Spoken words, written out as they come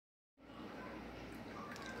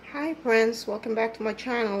Hi friends, welcome back to my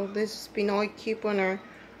channel. This is Pinoy Couponer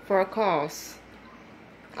for a cause.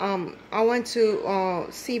 I went to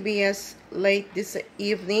CVS late this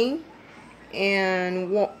evening,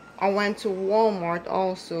 and I went to Walmart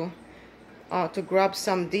also to grab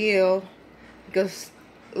some deal, because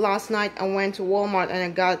last night I went to Walmart and I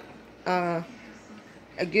got a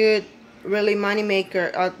good really money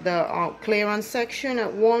maker at the clearance section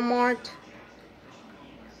at Walmart.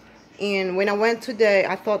 And when I went today,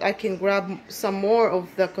 I thought I can grab some more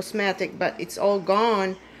of the cosmetic, but it's all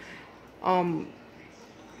gone. The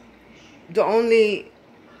only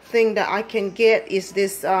thing that I can get is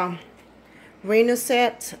this Reno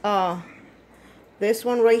set, this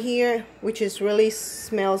one right here, which is really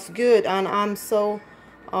smells good, and I'm so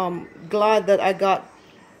glad that I got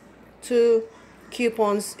 2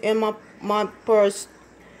 coupons in my purse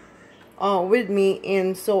with me,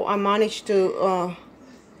 and so I managed to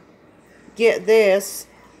get this.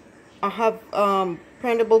 I have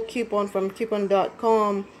printable coupon from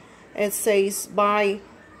coupon.com. It says buy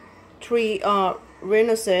 3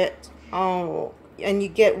 Reno set and you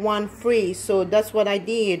get 1 free, so that's what I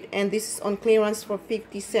did, and this is on clearance for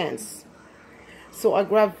 50 cents. So I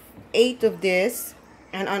grabbed 8 of this,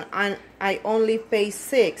 and I only paid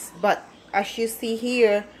 6, but as you see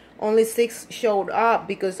here, only 6 showed up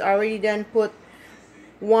because I already then put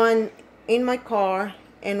 1 in my car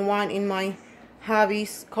and 1 in my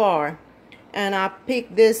hubby's car. And I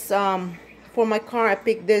picked this for my car. I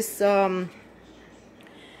picked this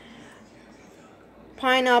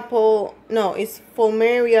pineapple, no, it's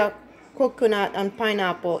Fulmeria coconut and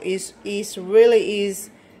pineapple. Is really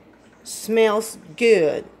smells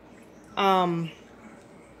good.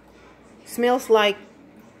 Smells like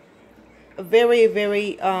a very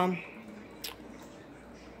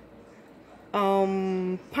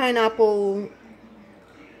pineapple,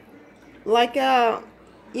 like a,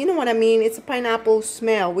 you know what I mean, it's a pineapple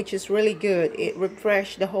smell, which is really good. It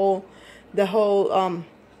refreshed the whole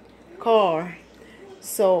car.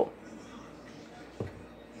 So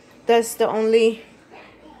that's the only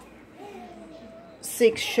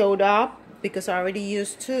 6 showed up because I already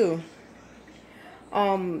used 2.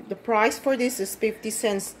 The price for this is 50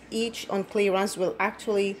 cents each on clearance. Well,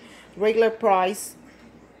 actually regular price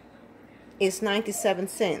is 97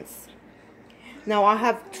 cents. Now I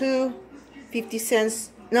have 2 50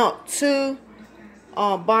 cents, no, 2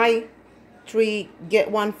 buy 3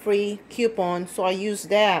 get 1 free coupon, so I used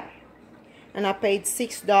that, and I paid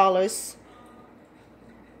 $6.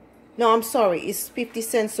 No, I'm sorry, it's 50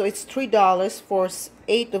 cents, so it's $3 for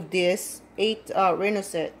 8 of this, 8 Reno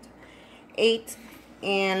set, 8,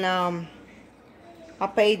 and I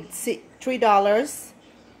paid $3,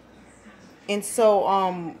 and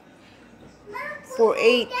so for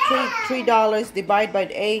 $3 divided by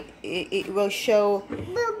 8, it will show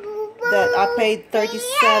that I paid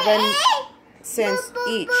 37 cents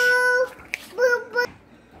each.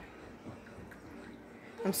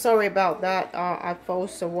 I'm sorry about that. I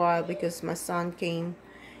paused a while because my son came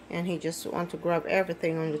and he just wanted to grab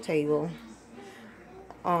everything on the table.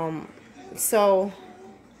 So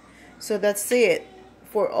that's it.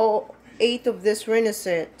 For all 8 of this Reno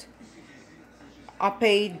set, I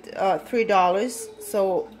paid $3,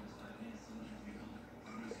 so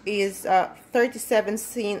is 37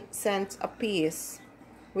 cents a piece,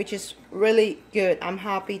 which is really good. I'm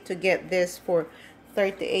happy to get this for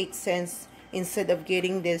 38 cents instead of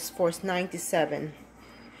getting this for 97.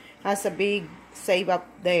 That's a big save up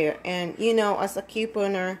there, and you know, as a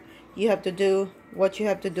couponer, you have to do what you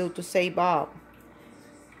have to do to save up.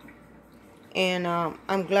 And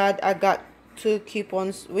I'm glad I got 2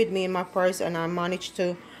 coupons with me in my purse, and I managed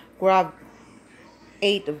to grab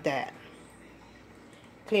 8 of that.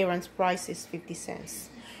 Clearance price is 50 cents.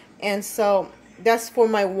 And so that's for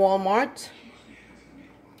my Walmart.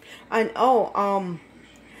 And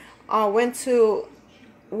I went to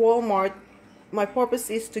Walmart. My purpose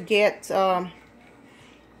is to get that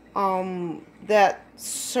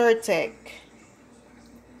Certec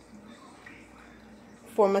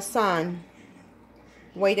for my son.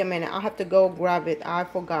 Wait a minute, I have to go grab it. I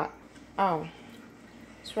forgot. Oh,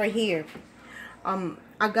 it's right here. I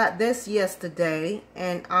got this yesterday,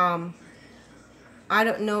 and I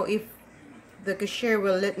don't know if the cashier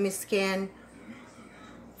will let me scan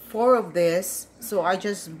 4 of this, so I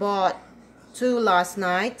just bought 2 last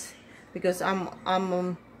night because I'm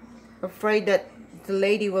afraid that the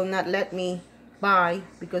lady will not let me buy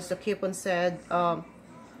because the coupon said 1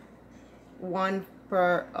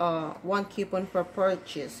 coupon per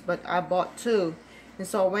purchase, but I bought 2, and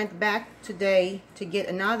so I went back today to get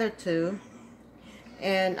another 2,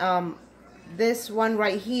 and this one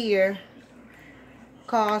right here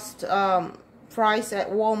cost price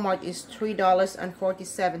at Walmart is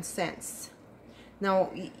 $3.47. Now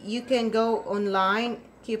you can go online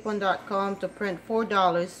coupon.com to print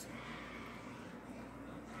 $4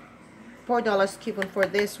 coupon for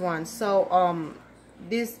this one. So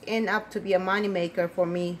this end up to be a money maker for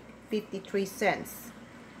me, 53 cents.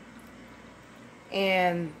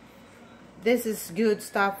 And this is good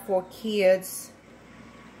stuff for kids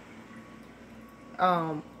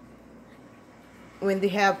when they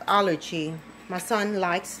have allergy. My son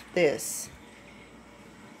likes this.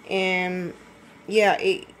 And yeah,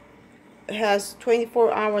 it has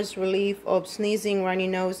 24 hours relief of sneezing, runny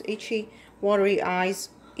nose, itchy, watery eyes,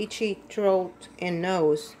 itchy throat and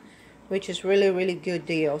nose, which is really good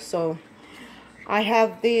deal. So I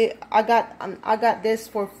got this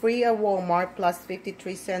for free at Walmart plus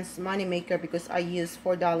 53 cents money maker because I used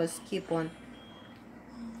 $4 coupon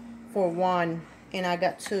for one, and I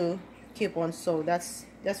got 2 coupons, so that's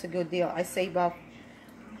a good deal. I save up.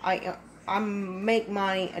 I make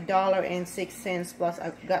money $1.06 plus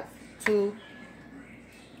I got 2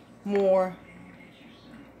 more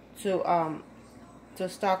to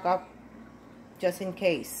stock up just in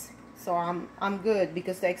case. So I'm good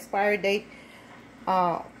because the expiry date,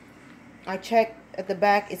 I checked at the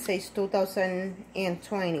back, it says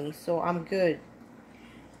 2020, so I'm good.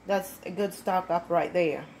 That's a good stock up right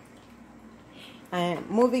there. And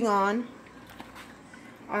moving on,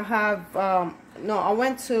 I have I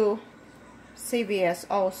went to CVS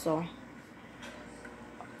also.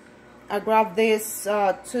 I grabbed this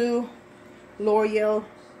 2 L'Oreal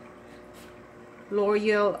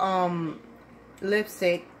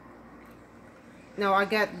lipstick. Now I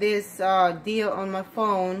got this deal on my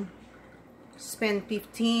phone, spend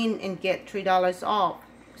 $15 and get $3 off,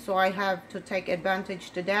 so I have to take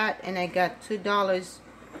advantage to that, and I got $2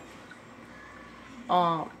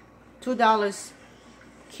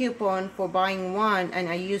 coupon for buying one, and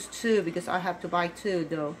I used 2 because I have to buy 2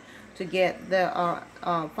 though to get the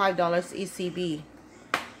 $5 ECB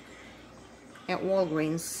at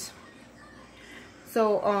Walgreens.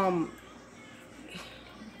 So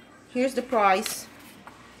here's the price.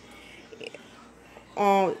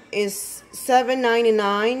 Is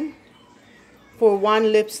 $7.99 for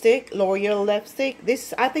one lipstick, L'Oreal lipstick.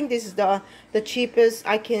 This, I think this is the cheapest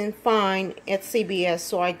I can find at CVS,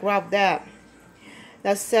 so I grabbed that.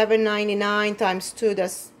 That's $7.99 times 2.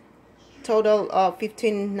 That's total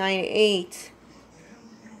 $15.98.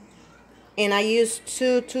 And I used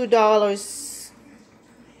 $2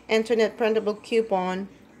 internet printable coupon.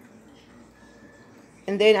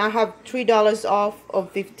 And then I have $3 off of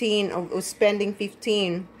 15 of spending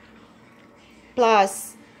 15.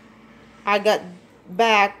 Plus, I got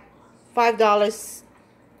back $5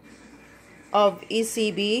 of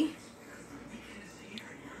ECB.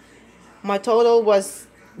 My total was,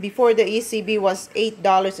 before the ECB was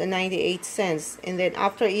 $8.98, and then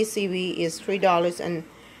after ECB is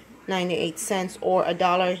 $3.98 or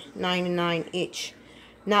 $1.99 each.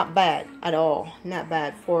 Not bad at all. Not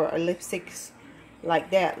bad for a lipsticks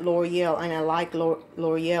like that, L'Oreal. And I like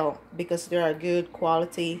L'Oreal because they are good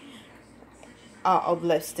quality of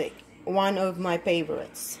lipstick. One of my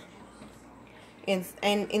favorites. And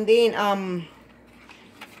then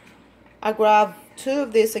I grabbed 2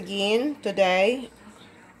 of this again today.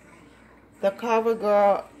 The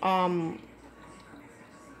CoverGirl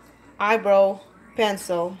eyebrow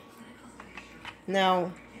pencil.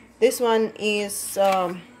 Now this one is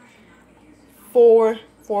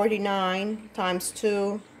 $4.49 times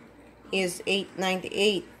 2 is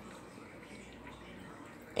 $8.98.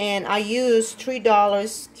 And I used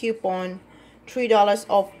 $3 coupon, $3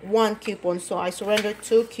 off 1 coupon, so I surrendered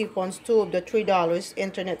 2 coupons, 2 of the $3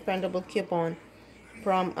 internet printable coupon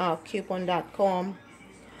from coupon.com.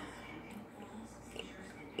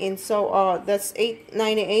 And so that's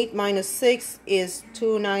 $8.98 minus 6 is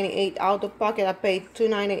 $2.98 out of pocket. I paid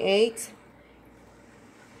 $2.98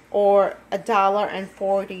 or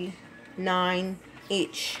 $1.49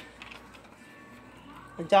 each.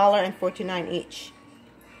 $1.49 each.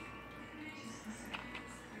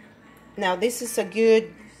 Now this is a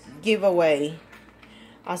good giveaway.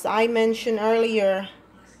 As I mentioned earlier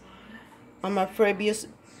on my previous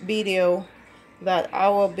video, that I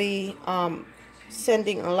will be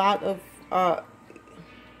sending a lot of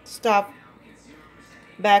stuff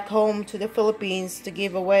back home to the Philippines to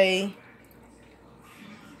give away.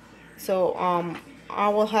 So I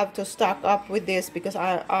will have to stock up with this because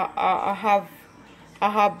I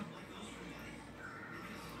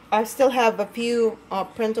still have a few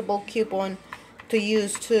printable coupon to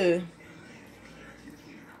use too,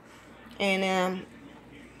 and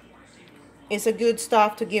it's a good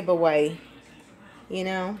stuff to give away. you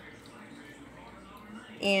know.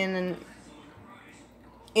 And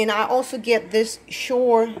I also get this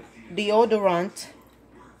Sure deodorant.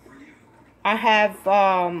 I have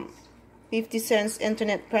 50 cents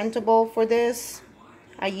internet printable for this.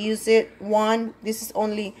 I use it one. This is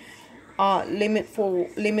only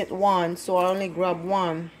limit one, so I only grab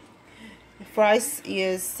one. The price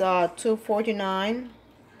is $2.49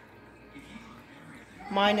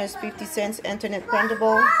 minus 50 cents internet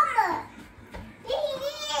printable.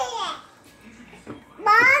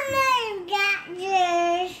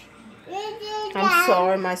 I'm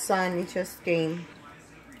sorry, my son just came.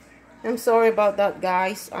 I'm sorry about that,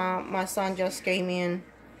 guys. My son just came in,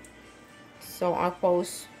 so I'll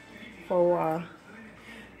pause for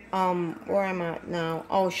where am I now?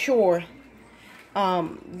 Oh, Sure.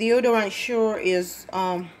 Deodorant Sure is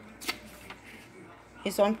on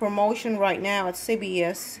promotion right now at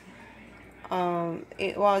CVS.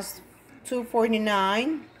 It was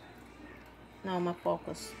 $2.49. Now my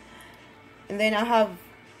focus. And then I have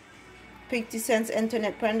 50 cents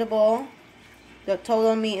internet printable that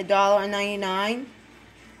total me $1.99.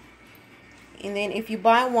 And then if you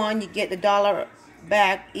buy one, you get $1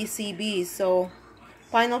 back ECB. So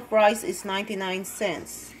final price is 99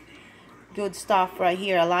 cents. Good stuff right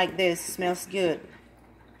here. I like this. Smells good.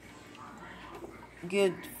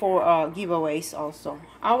 Good for giveaways also.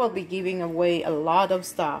 I will be giving away a lot of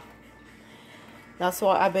stuff. That's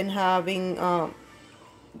why I've been having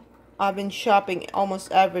I've been shopping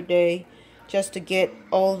almost every day just to get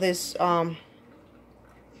all this on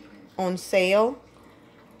sale,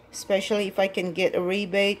 especially if I can get a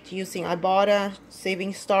rebate using Ibotta,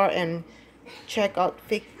 Saving Star, and Checkout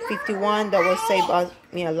 51. That will save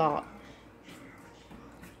me a lot.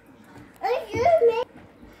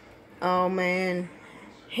 Oh man,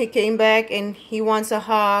 he came back and he wants a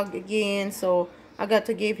hug again, so I got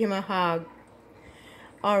to give him a hug.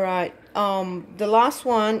 Alright, the last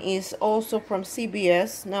one is also from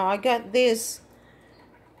CVS. Now I got this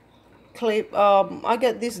clip, I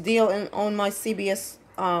got this deal on my CVS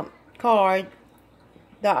card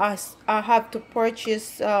that I have to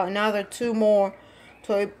purchase another 2 more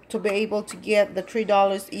to be able to get the $3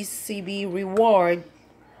 ECB reward.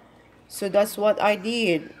 So that's what I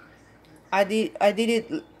did. I did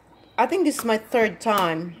it. I think this is my 3rd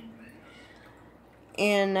time,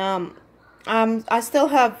 and I still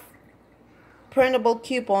have printable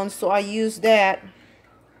coupons, so I use that.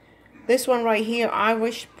 This one right here,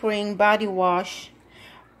 Irish Spring body wash,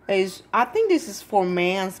 is, I think this is for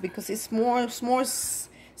men's because it's more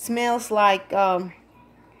smells like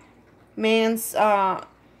man's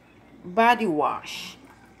body wash.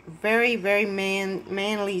 Very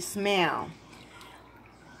manly smell,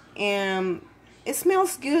 and it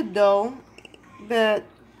smells good though, but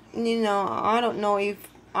you know, I don't know if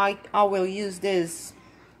I will use this.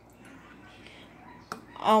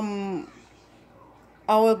 I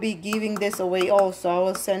will be giving this away also. I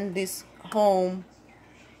will send this home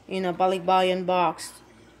in a balikbayan box,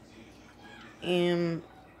 and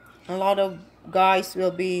a lot of guys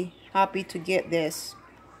will be happy to get this.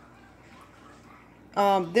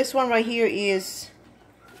 This one right here is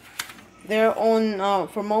their own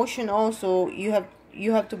promotion also. You have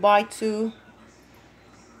to buy two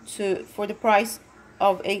for the price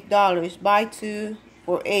of $8. Buy 2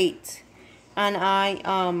 for $8, and I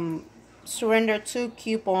surrender 2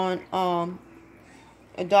 coupon,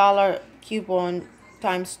 $1 coupon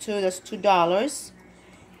times 2, that's $2,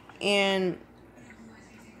 and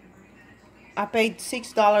I paid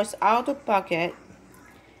 $6 out of pocket,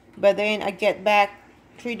 but then I get back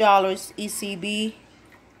 $3 ECB,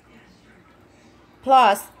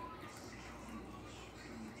 plus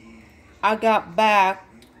I got back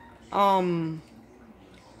on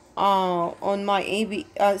my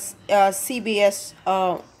CVS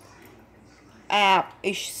app.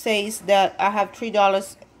 It says that I have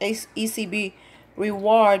 $3 ECB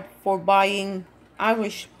reward for buying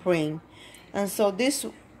Irish Spring, and so this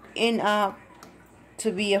end up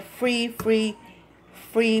to be a free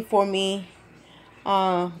for me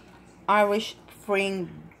Irish Spring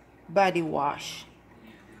body wash.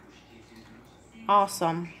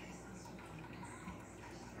 Awesome.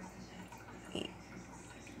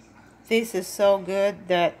 This is so good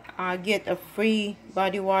that I get a free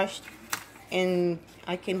body wash, and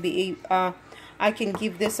I can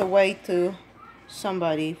give this away to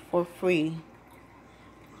somebody for free.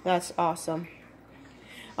 That's awesome.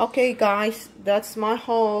 Okay guys, that's my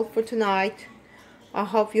haul for tonight. I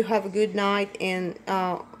hope you have a good night, and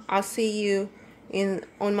I'll see you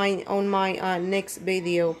on my next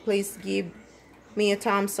video. Please give me a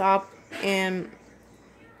thumbs up and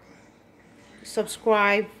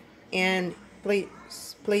subscribe and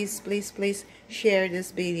please share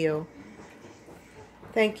this video.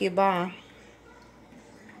 Thank you. Bye.